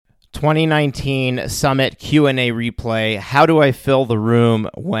2019 Summit Q&A replay. How do I fill the room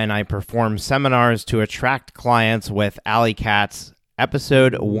when I perform seminars to attract clients with Ali Katz,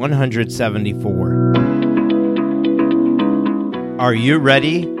 episode 174. Are you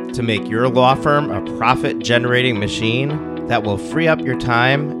ready to make your law firm a profit-generating machine that will free up your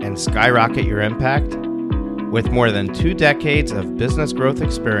time and skyrocket your impact? With more than 2 decades of business growth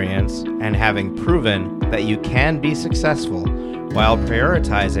experience and having proven that you can be successful while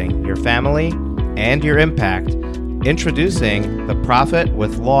prioritizing your family and your impact, introducing the Profit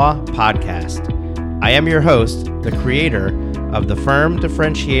with Law podcast. I am your host, the creator of the Firm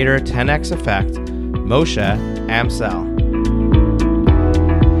Differentiator 10X Effect, Moshe Amsel.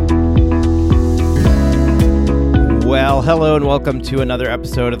 Well, hello and welcome to another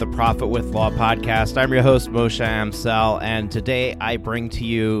episode of the Profit with Law podcast. I'm your host, Moshe Amsel, and today I bring to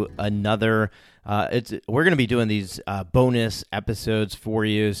you another we're going to be doing these bonus episodes for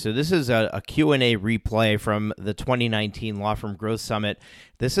you. So this is a Q&A replay from the 2019 Law Firm Growth Summit.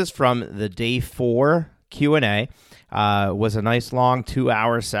 This is from the day 4 Q&A. Was a nice long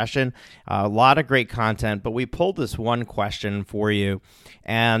 2-hour session. A lot of great content, but we pulled this one question for you.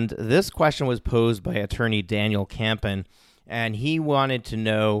 And this question was posed by attorney Daniel Campen, and he wanted to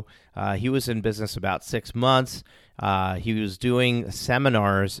know, he was in business about 6 months. He was doing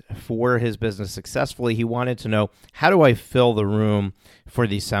seminars for his business successfully. He wanted to know, how do I fill the room for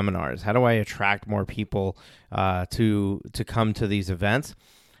these seminars? How do I attract more people to come to these events?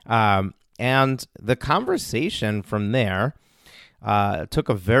 And the conversation from there took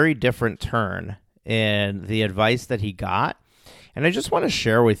a very different turn in the advice that he got. And I just want to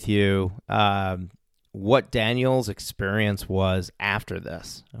share with you what Daniel's experience was after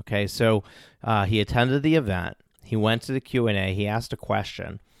this. Okay, so he attended the event. He went to the Q&A. He asked a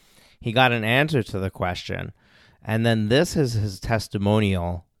question. He got an answer to the question. And then this is his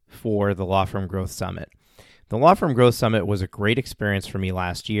testimonial for the Law Firm Growth Summit. The Law Firm Growth Summit was a great experience for me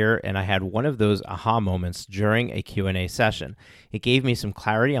last year, and I had one of those aha moments during a Q&A session. It gave me some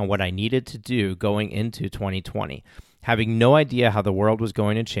clarity on what I needed to do going into 2020, having no idea how the world was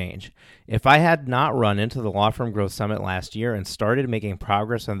going to change. If I had not run into the Law Firm Growth Summit last year and started making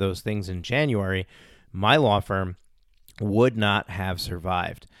progress on those things in January, my law firm would not have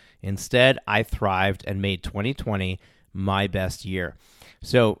survived. Instead, I thrived and made 2020 my best year.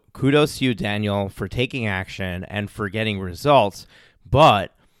 So kudos to you, Daniel, for taking action and for getting results.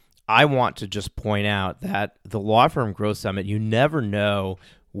 But I want to just point out that the Law Firm Growth Summit, you never know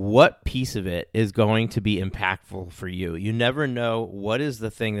what piece of it is going to be impactful for you. You never know what is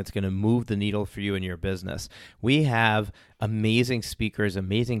the thing that's going to move the needle for you in your business. We have amazing speakers,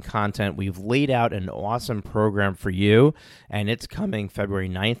 amazing content. We've laid out an awesome program for you, and it's coming February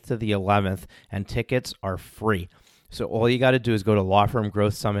 9th to the 11th, and tickets are free. So all you got to do is go to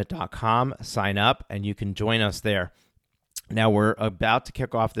lawfirmgrowthsummit.com, sign up, and you can join us there. Now, we're about to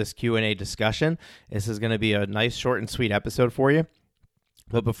kick off this Q&A discussion. This is going to be a nice, short, and sweet episode for you.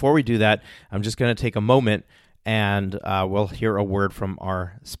 But before we do that, I'm just going to take a moment and we'll hear a word from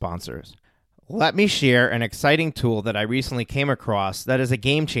our sponsors. Let me share an exciting tool that I recently came across that is a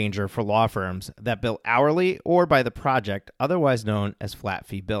game changer for law firms that bill hourly or by the project, otherwise known as flat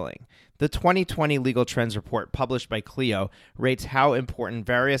fee billing. The 2020 Legal Trends Report published by Clio rates how important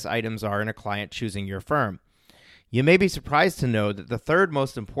various items are in a client choosing your firm. You may be surprised to know that the third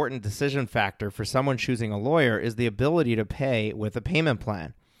most important decision factor for someone choosing a lawyer is the ability to pay with a payment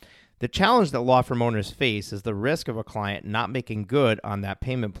plan. The challenge that law firm owners face is the risk of a client not making good on that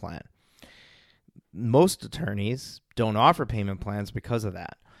payment plan. Most attorneys don't offer payment plans because of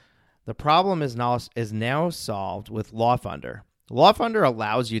that. The problem is now solved with LawFunder. LawFunder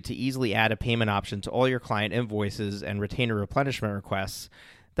allows you to easily add a payment option to all your client invoices and retainer replenishment requests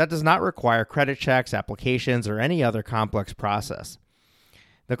that does not require credit checks, applications, or any other complex process.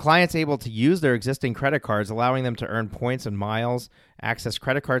 The client's able to use their existing credit cards, allowing them to earn points and miles, access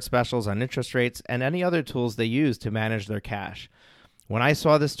credit card specials on interest rates, and any other tools they use to manage their cash. When I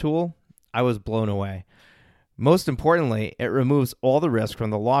saw this tool, I was blown away. Most importantly, it removes all the risk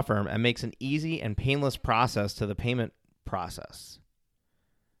from the law firm and makes an easy and painless process to the payment process.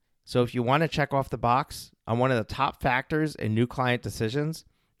 So if you want to check off the box on one of the top factors in new client decisions,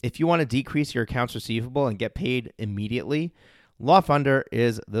 if you want to decrease your accounts receivable and get paid immediately, LawFunder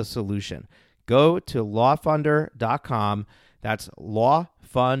is the solution. Go to lawfunder.com. That's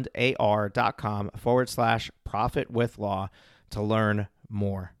lawfundar.com/profitwithlaw to learn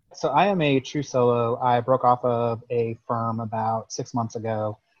more. So I am a true solo. I broke off of a firm about 6 months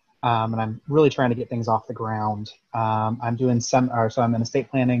ago, and I'm really trying to get things off the ground. I'm doing so I'm an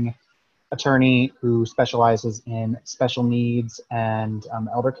estate planning attorney who specializes in special needs and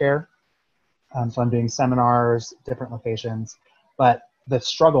elder care. So I'm doing seminars, different locations. But the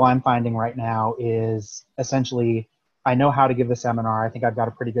struggle I'm finding right now is essentially, I know how to give the seminar. I think I've got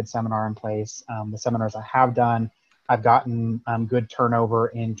a pretty good seminar in place. The seminars I have done, I've gotten good turnover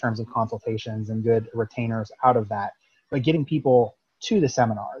in terms of consultations and good retainers out of that. But getting people to the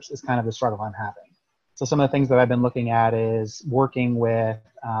seminars is kind of the struggle I'm having. So some of the things that I've been looking at is working with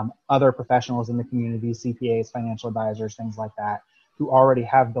other professionals in the community, CPAs, financial advisors, things like that, who already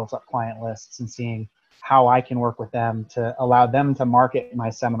have built up client lists, and seeing how I can work with them to allow them to market my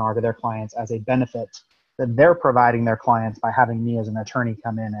seminar to their clients as a benefit that they're providing their clients by having me as an attorney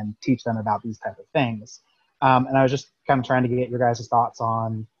come in and teach them about these type of things. And I was just kind of trying to get your guys' thoughts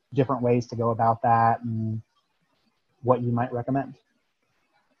on different ways to go about that and what you might recommend.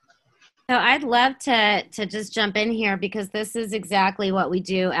 So I'd love to just jump in here, because this is exactly what we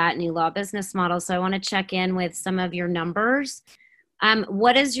do at New Law Business Model. So I want to check in with some of your numbers.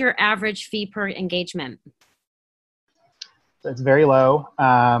 What is your average fee per engagement? It's very low.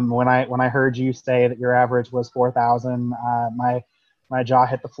 When I heard you say that your average was 4,000, my jaw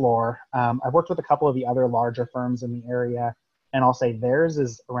hit the floor. I've worked with a couple of the other larger firms in the area, and I'll say theirs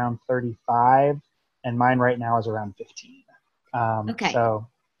is around 35, and mine right now is around 15. Okay.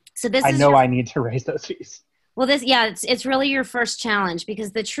 So this I know I need to raise those fees. Well, it's really your first challenge,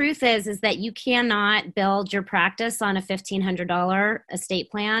 because the truth is that you cannot build your practice on a $1,500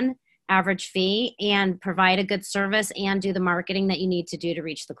 estate plan average fee and provide a good service and do the marketing that you need to do to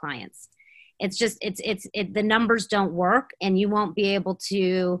reach the clients. It's just, the numbers don't work, and you won't be able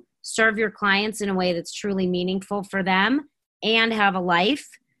to serve your clients in a way that's truly meaningful for them and have a life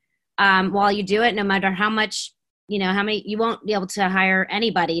while you do it, no matter how much, you won't be able to hire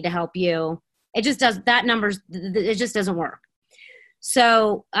anybody to help you. It just doesn't work.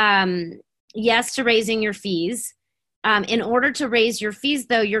 So yes to raising your fees. In order to raise your fees,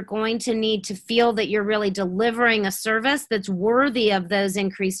 though, you're going to need to feel that you're really delivering a service that's worthy of those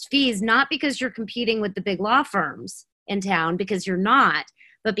increased fees, not because you're competing with the big law firms in town, because you're not,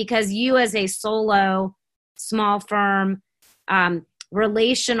 but because you as a solo, small firm,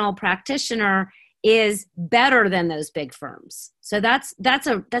 relational practitioner is better than those big firms. So that's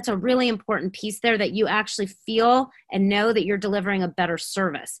a really important piece there, that you actually feel and know that you're delivering a better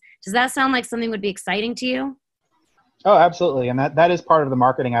service. Does that sound like something would be exciting to you? Oh, absolutely. And that is part of the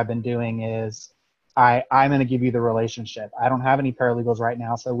marketing I've been doing is I'm going to give you the relationship. I don't have any paralegals right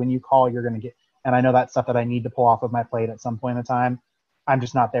now. So when you call, you're going to get, and I know that's stuff that I need to pull off of my plate at some point in time. I'm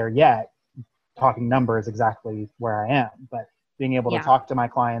just not there yet. Talking numbers exactly where I am, but being able to talk to my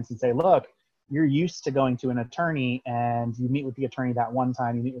clients and say, look, you're used to going to an attorney and you meet with the attorney that one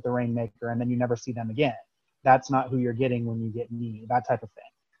time, you meet with the rainmaker, and then you never see them again. That's not who you're getting when you get me, that type of thing.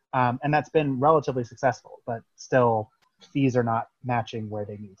 And that's been relatively successful, but still fees are not matching where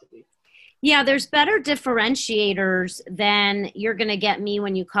they need to be. Yeah, there's better differentiators than you're going to get me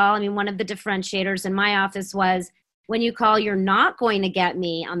when you call. I mean, one of the differentiators in my office was, when you call, you're not going to get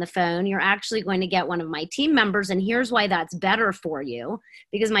me on the phone. You're actually going to get one of my team members. And here's why that's better for you,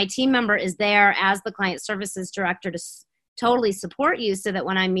 because my team member is there as the client services director to totally support you, so that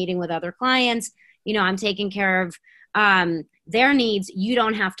when I'm meeting with other clients, I'm taking care of their needs. You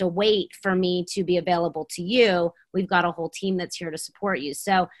don't have to wait for me to be available to you. We've got a whole team that's here to support you.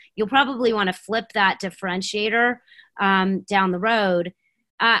 So you'll probably want to flip that differentiator down the road.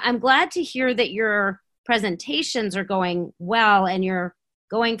 I'm glad to hear that your presentations are going well and you're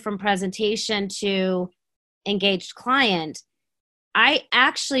going from presentation to engaged client. I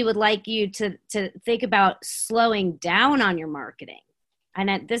actually would like you to think about slowing down on your marketing.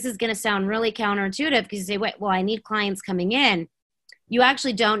 And this is going to sound really counterintuitive, because you say, wait, well, I need clients coming in. You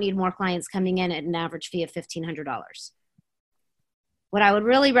actually don't need more clients coming in at an average fee of $1,500. What I would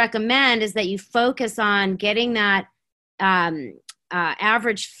really recommend is that you focus on getting that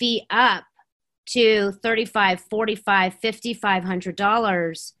average fee up to $3,500, $4,500,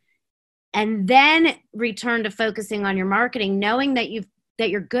 $5,500, and then return to focusing on your marketing, knowing that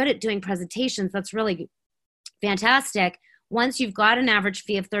you're good at doing presentations. That's really fantastic. Once you've got an average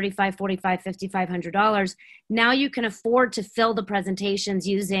fee of $3,500, $4,500, $5,500, now you can afford to fill the presentations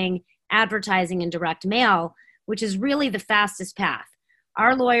using advertising and direct mail, which is really the fastest path.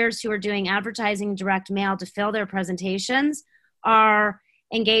 Our lawyers who are doing advertising and direct mail to fill their presentations are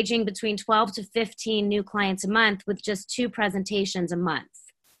engaging between 12 to 15 new clients a month with just 2 presentations a month.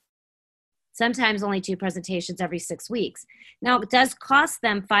 Sometimes only 2 presentations every 6 weeks. Now, it does cost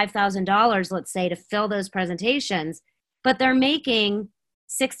them $5,000, let's say, to fill those presentations, but they're making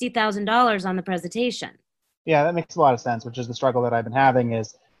 $60,000 on the presentation. Yeah, that makes a lot of sense, which is the struggle that I've been having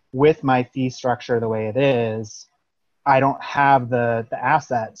is with my fee structure the way it is, I don't have the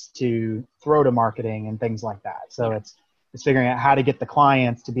assets to throw to marketing and things like that. So it's figuring out how to get the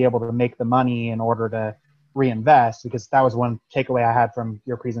clients to be able to make the money in order to reinvest, because that was one takeaway I had from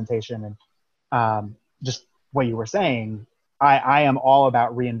your presentation and just what you were saying. I am all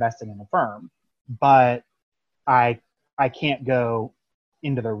about reinvesting in the firm, but I can't go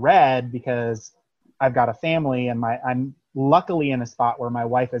into the red because I've got a family and I'm luckily in a spot where my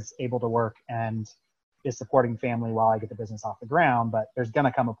wife is able to work and is supporting family while I get the business off the ground. But there's going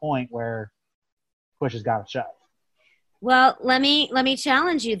to come a point where push has got to shove. Well, let me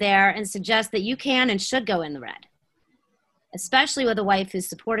challenge you there and suggest that you can and should go in the red, especially with a wife who's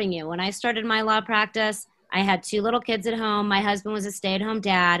supporting you. When I started my law practice, I had 2 little kids at home. My husband was a stay-at-home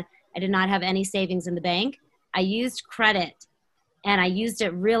dad. I did not have any savings in the bank. I used credit, and I used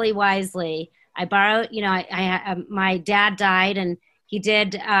it really wisely. I borrowed, my dad died, and he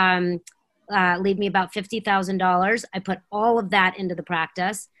did leave me about $50,000. I put all of that into the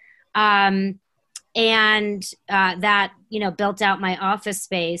practice. And that, built out my office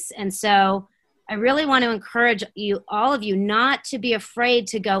space. And so I really want to encourage all of you, not to be afraid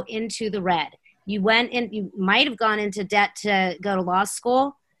to go into the red. You might have gone into debt to go to law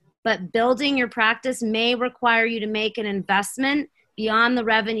school, but building your practice may require you to make an investment beyond the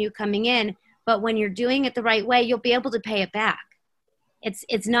revenue coming in. But when you're doing it the right way, you'll be able to pay it back.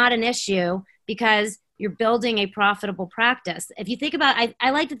 It's not an issue because you're building a profitable practice. If you think about, I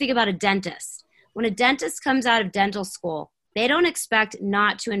like to think about a dentist. When a dentist comes out of dental school, they don't expect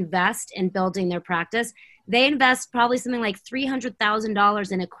not to invest in building their practice. They invest probably something like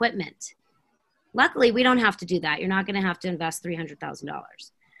 $300,000 in equipment. Luckily, we don't have to do that. You're not going to have to invest $300,000.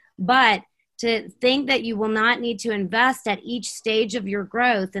 But to think that you will not need to invest at each stage of your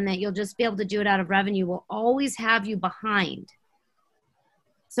growth and that you'll just be able to do it out of revenue will always have you behind.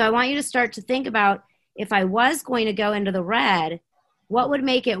 So I want you to start to think about, if I was going to go into the red, what would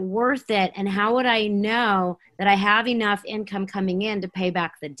make it worth it, and how would I know that I have enough income coming in to pay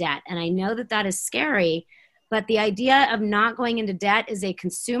back the debt? And I know that that is scary, but the idea of not going into debt is a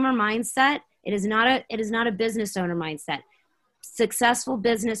consumer mindset. It is not a business owner mindset. Successful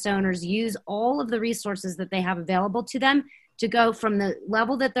business owners use all of the resources that they have available to them to go from the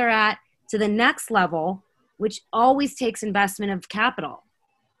level that they're at to the next level, which always takes investment of capital.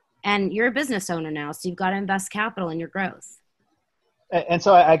 And you're a business owner now, so you've got to invest capital in your growth. And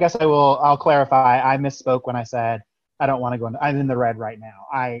so I guess I'll clarify. I misspoke when I said I don't want to go in. I'm in the red right now.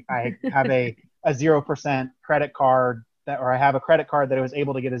 I have a 0% credit card I have a credit card that I was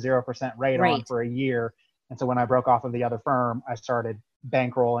able to get a 0% rate on for a year. And so when I broke off of the other firm, I started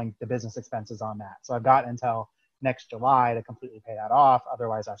bankrolling the business expenses on that. So I've got until next July to completely pay that off.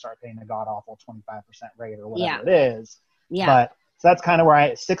 Otherwise I start paying a god awful 25% rate or whatever it is. Yeah. But so that's kind of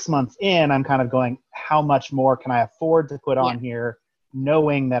where 6 months in, I'm kind of going, how much more can I afford to put on here,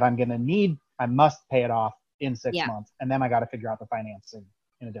 knowing that I must pay it off in 6 months. And then I got to figure out the financing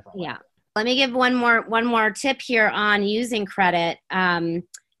in a different way. Yeah. Let me give one more tip here on using credit. And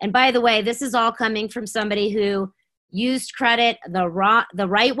by the way, this is all coming from somebody who used credit the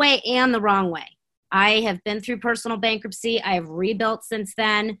right way and the wrong way. I have been through personal bankruptcy. I have rebuilt since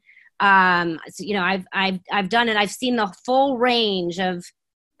then. So, I've done it. I've seen the full range of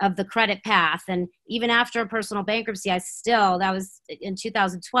the credit path. And even after a personal bankruptcy, that was in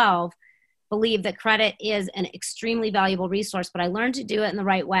 2012, believe that credit is an extremely valuable resource, but I learned to do it in the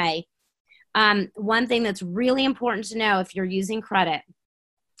right way. One thing that's really important to know if you're using credit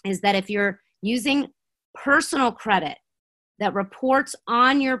is that if you're using personal credit that reports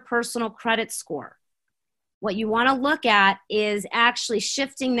on your personal credit score, what you want to look at is actually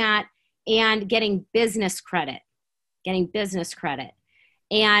shifting that and getting business credit.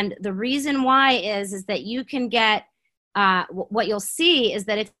 And the reason why is that you can get, what you'll see is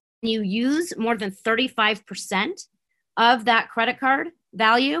that if you use more than 35% of that credit card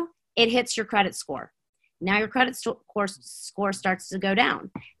value, it hits your credit score. Now your credit score starts to go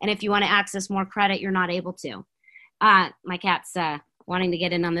down. And if you want to access more credit, you're not able to. My cat's wanting to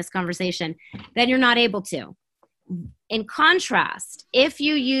get in on this conversation. Then you're not able to. In contrast, if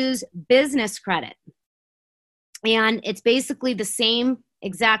you use business credit, and it's basically the same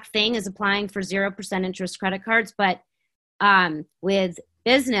exact thing as applying for 0% interest credit cards, but with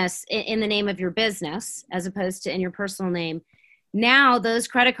business in the name of your business as opposed to in your personal name, now those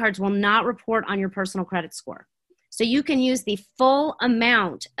credit cards will not report on your personal credit score. So you can use the full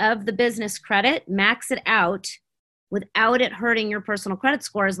amount of the business credit, max it out without it hurting your personal credit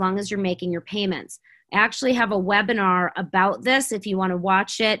score as long as you're making your payments. I actually have a webinar about this if you want to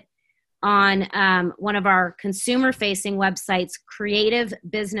watch it. on one of our consumer-facing websites,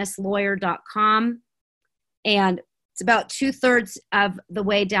 creativebusinesslawyer.com. And it's about 2/3 of the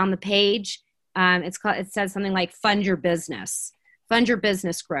way down the page. It says something like fund your business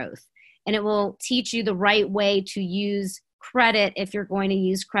growth. And it will teach you the right way to use credit if you're going to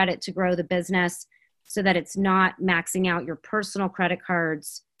use credit to grow the business, so that it's not maxing out your personal credit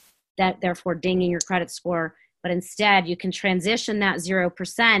cards, that therefore dinging your credit score. But instead, you can transition that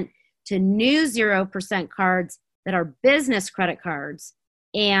 0% to new 0% cards that are business credit cards.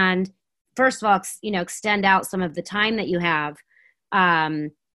 And first of all, extend out some of the time that you have,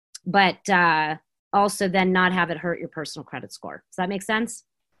 but also then not have it hurt your personal credit score. Does that make sense?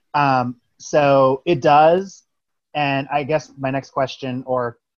 So it does. And I guess my next question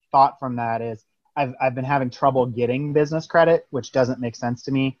or thought from that is I've been having trouble getting business credit, which doesn't make sense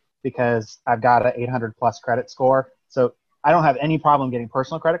to me because I've got an 800 plus credit score. So I don't have any problem getting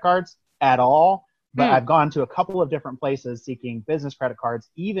personal credit cards at all, but I've gone to a couple of different places seeking business credit cards,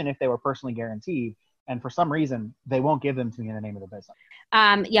 even if they were personally guaranteed. And for some reason, they won't give them to me in the name of the business.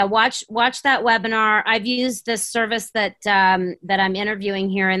 Watch that webinar. I've used this service that I'm interviewing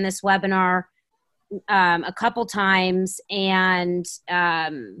here in this webinar a couple times, and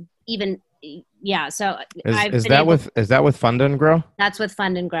So is that with Fund and Grow? That's with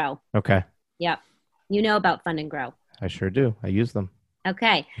Fund and Grow. Okay. Yep. You know about Fund and Grow. I sure do. I use them.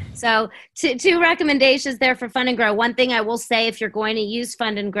 Okay. So two recommendations there for Fund and Grow. One thing I will say, if you're going to use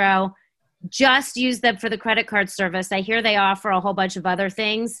Fund and Grow, just use them for the credit card service. I hear they offer a whole bunch of other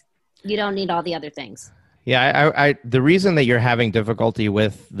things. You don't need all the other things. Yeah, the reason that you're having difficulty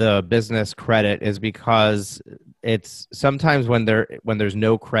with the business credit is because it's sometimes when there's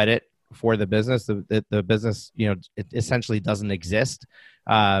no credit for the business, the business, it essentially doesn't exist.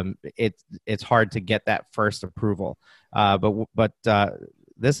 It's hard to get that first approval. But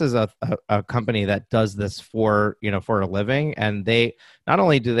this is a company that does this for a living, and they not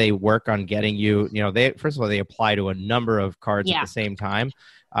only do they work on getting you, first of all, they apply to a number of cards at the same time.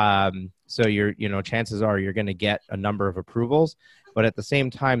 So chances are you're going to get a number of approvals, but at the same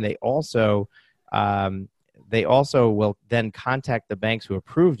time, they also will then contact the banks who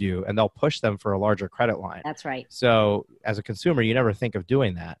approved you, and they'll push them for a larger credit line. That's right. So as a consumer, you never think of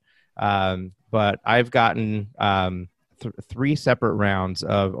doing that. But I've gotten 3 separate rounds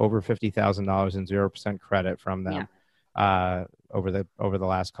of over $50,000 in 0% credit from them over the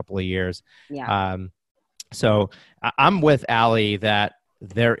last couple of years. Yeah. So I'm with Allie that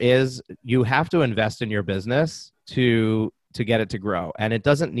you have to invest in your business to get it to grow, and it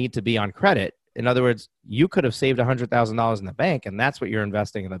doesn't need to be on credit. In other words, you could have saved $100,000 in the bank, and that's what you're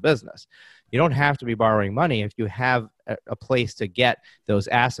investing in the business. You don't have to be borrowing money if you have a place to get those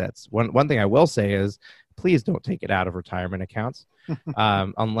assets. One thing I will say is, please don't take it out of retirement accounts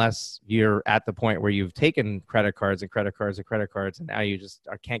unless you're at the point where you've taken credit cards, and now you just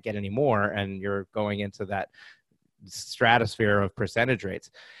can't get any more, and you're going into that stratosphere of percentage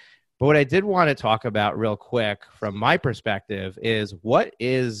rates. But what I did want to talk about real quick from my perspective is what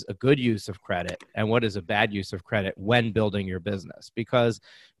is a good use of credit and what is a bad use of credit when building your business. Because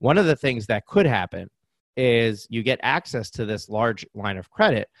one of the things that could happen is you get access to this large line of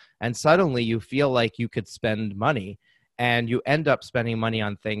credit, and suddenly you feel like you could spend money, and you end up spending money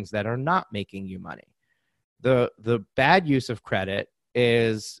on things that are not making you money. The bad use of credit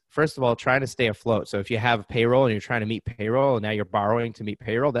is, first of all, trying to stay afloat. So if you have payroll and you're trying to meet payroll and now you're borrowing to meet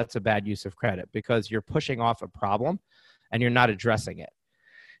payroll, that's a bad use of credit because you're pushing off a problem and you're not addressing it.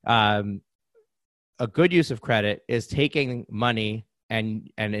 A good use of credit is taking money and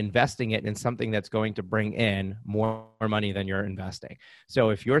investing it in something that's going to bring in more money than you're investing. So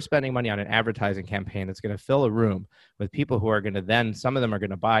if you're spending money on an advertising campaign that's going to fill a room with people who are going to then, some of them are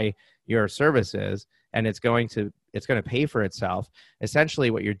going to buy your services, and it's going to pay for itself. Essentially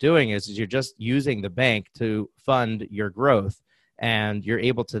what you're doing is you're just using the bank to fund your growth, and you're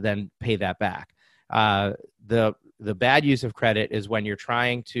able to then pay that back. The bad use of credit is when you're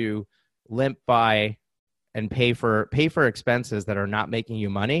trying to limp by and pay for expenses that are not making you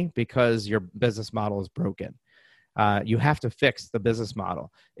money because your business model is broken. You have to fix the business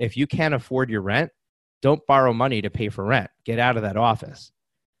model. If you can't afford your rent, don't borrow money to pay for rent. Get out of that office.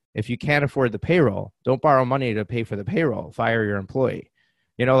 If you can't afford the payroll, don't borrow money to pay for the payroll. Fire your employee.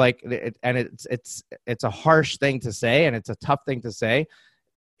 It's a harsh thing to say, and it's a tough thing to say.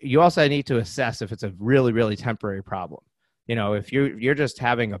 You also need to assess if it's a really, really temporary problem. If you're just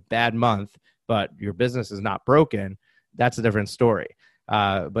having a bad month, but your business is not broken, that's a different story.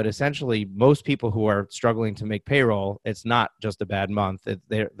 But essentially, most people who are struggling to make payroll, it's not just a bad month.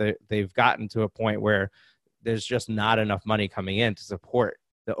 They've gotten to a point where there's just not enough money coming in to support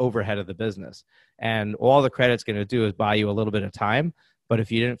the overhead of the business. And all the credit's going to do is buy you a little bit of time. But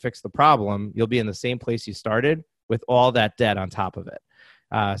if you didn't fix the problem, you'll be in the same place you started with all that debt on top of it.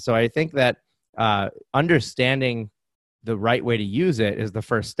 So I think that understanding the right way to use it is the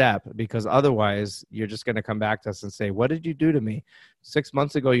first step, because otherwise you're just going to come back to us and say, what did you do to me? 6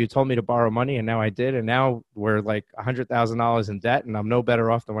 months ago, you told me to borrow money and now I did. And now we're like $100,000 in debt and I'm no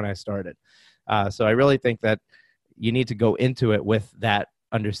better off than when I started. So I really think that you need to go into it with that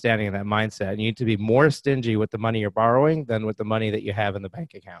understanding and that mindset. You need to be more stingy with the money you're borrowing than with the money that you have in the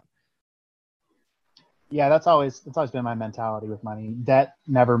bank account. Yeah, that's always been my mentality with money. Debt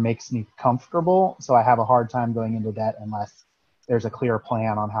never makes me comfortable, so I have a hard time going into debt unless there's a clear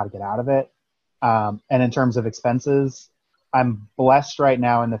plan on how to get out of it. And in terms of expenses, I'm blessed right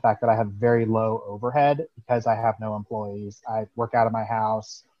now in the fact that I have very low overhead because I have no employees. I work out of my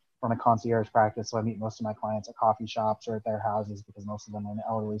house, run a concierge practice, so I meet most of my clients at coffee shops or at their houses because most of them are in the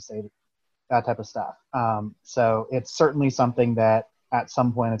elderly state, that type of stuff. So it's certainly something that at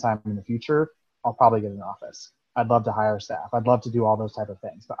some point in time in the future, I'll probably get an office. I'd love to hire staff. I'd love to do all those type of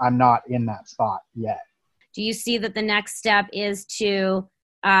things, but I'm not in that spot yet. Do you see that the next step is to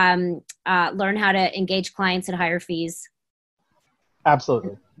learn how to engage clients at higher fees?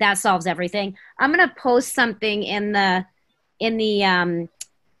 Absolutely. That solves everything. I'm going to post something in the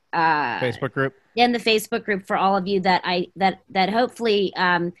Facebook group. In the Facebook group for all of you that hopefully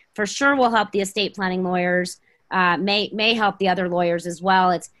for sure will help the estate planning lawyers, may help the other lawyers as well.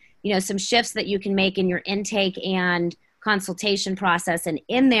 It's some shifts that you can make in your intake and consultation process. And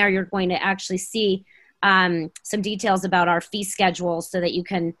in there, you're going to actually see some details about our fee schedule so that you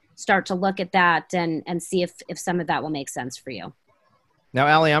can start to look at that and see if some of that will make sense for you. Now,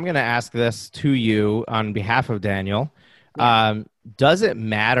 Allie, I'm going to ask this to you on behalf of Daniel. Yeah. Does it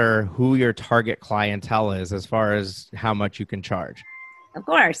matter who your target clientele is as far as how much you can charge? Of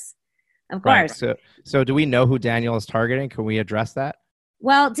course. Right. So do we know who Daniel is targeting? Can we address that?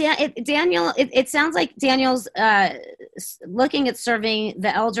 Well, Daniel, it sounds like Daniel's looking at serving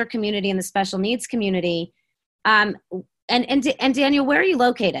the elder community and the special needs community. And Daniel, where are you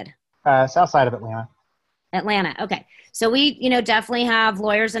located? South side of Atlanta. Atlanta. Okay. So we, definitely have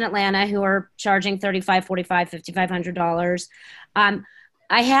lawyers in Atlanta who are charging $3,500, $4,500, $5,500.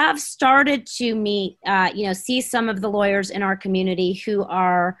 I have started to meet, see some of the lawyers in our community who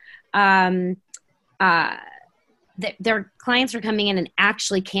are, their clients are coming in and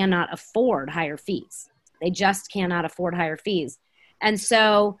actually cannot afford higher fees. They just cannot afford higher fees. And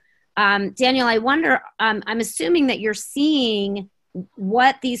so, Daniel, I wonder, I'm assuming that you're seeing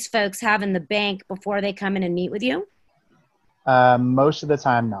what these folks have in the bank before they come in and meet with you? Most of the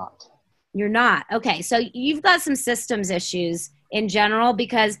time, not. You're not. Okay. So you've got some systems issues in general,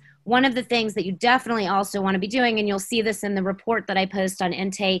 because one of the things that you definitely also want to be doing, and you'll see this in the report that I post on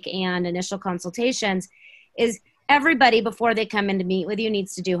intake and initial consultations, is everybody before they come in to meet with you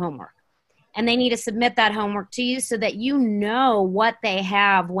needs to do homework. And they need to submit that homework to you so that you know what they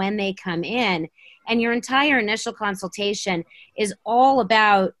have when they come in. And your entire initial consultation is all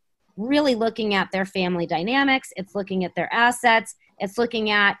about really looking at their family dynamics. It's looking at their assets. It's looking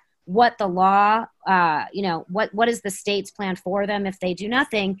at what the law, what is the state's plan for them if they do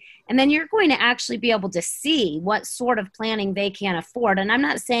nothing. And then you're going to actually be able to see what sort of planning they can afford. And I'm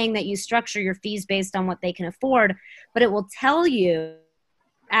not saying that you structure your fees based on what they can afford, but it will tell you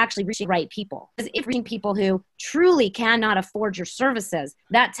actually reaching the right people. Because if reaching people who truly cannot afford your services,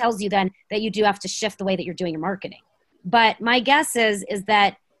 that tells you then that you do have to shift the way that you're doing your marketing. But my guess is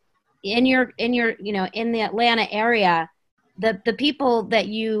that in the Atlanta area, the people that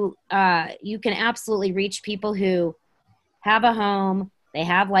you can absolutely reach people who have a home, they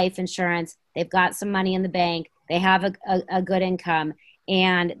have life insurance, they've got some money in the bank, they have a good income,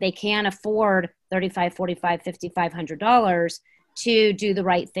 and they can afford $3,500, $4,500, $5,500 to do the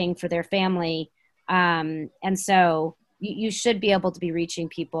right thing for their family. And so you should be able to be reaching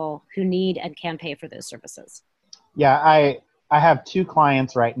people who need and can pay for those services. Yeah, I have two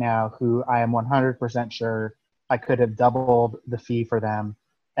clients right now who I am 100% sure I could have doubled the fee for them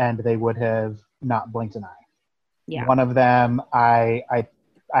and they would have not blinked an eye. Yeah. One of them, I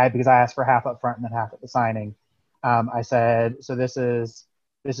because I asked for half up front and then half at the signing, I said, so this is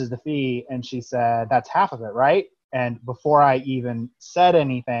the fee. And she said, that's half of it, right? And before I even said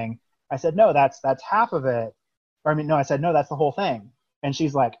anything, I said, no, that's half of it. I said, no, that's the whole thing. And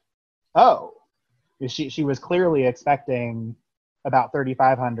she's like, oh, she was clearly expecting about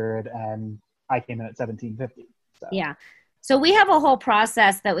 $3,500 and I came in at $1,750. So. Yeah. So we have a whole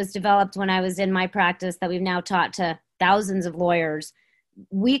process that was developed when I was in my practice that we've now taught to thousands of lawyers.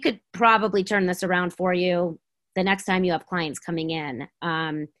 We could probably turn this around for you the next time you have clients coming in.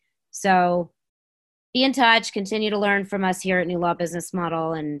 So be in touch, continue to learn from us here at New Law Business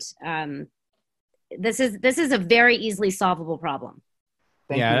Model. And this is a very easily solvable problem.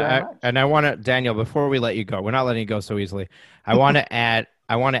 Thank you very much. And I want to, Daniel, before we let you go, we're not letting you go so easily. I want to add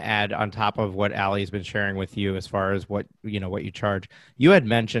on top of what Allie's been sharing with you as far as what you charge. You had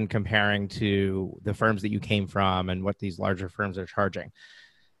mentioned comparing to the firms that you came from and what these larger firms are charging.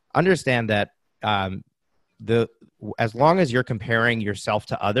 Understand that as long as you're comparing yourself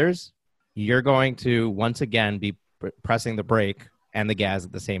to others, you're going to once again be pressing the brake and the gas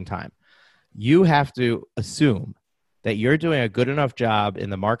at the same time. You have to assume that you're doing a good enough job in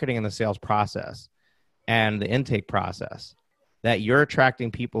the marketing and the sales process and the intake process that you're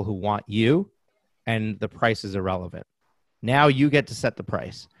attracting people who want you, and the price is irrelevant. Now you get to set the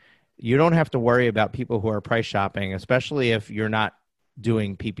price. You don't have to worry about people who are price shopping, especially if you're not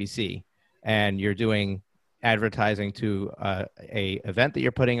doing PPC and you're doing advertising to a event that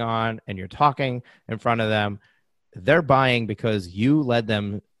you're putting on and you're talking in front of them. They're buying because you led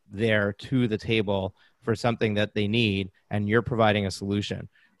them there to the table for something that they need, and you're providing a solution.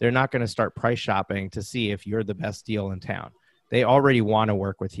 They're not going to start price shopping to see if you're the best deal in town. They already want to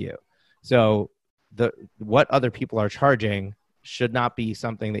work with you. So what other people are charging should not be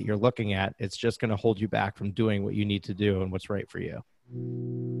something that you're looking at. It's just going to hold you back from doing what you need to do and what's right for you.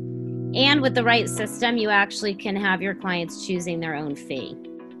 And with the right system, you actually can have your clients choosing their own fee.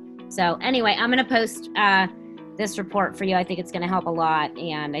 So anyway, I'm going to post this report for you. I think it's going to help a lot,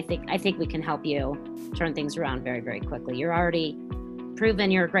 and I think we can help you turn things around very, very quickly. You're already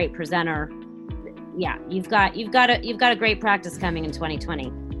proven you're a great presenter. Yeah, you've got a great practice coming in 2020.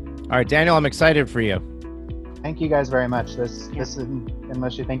 All right, Daniel, I'm excited for you. Thank you guys very much. And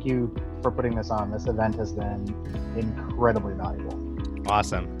Moshe, thank you for putting this on. This event has been incredibly valuable.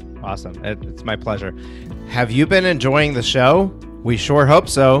 Awesome. It's my pleasure. Have you been enjoying the show? We sure hope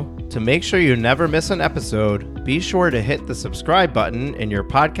so. To make sure you never miss an episode, be sure to hit the subscribe button in your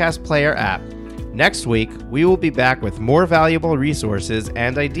podcast player app. Next week, we will be back with more valuable resources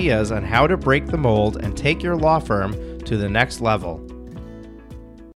and ideas on how to break the mold and take your law firm to the next level.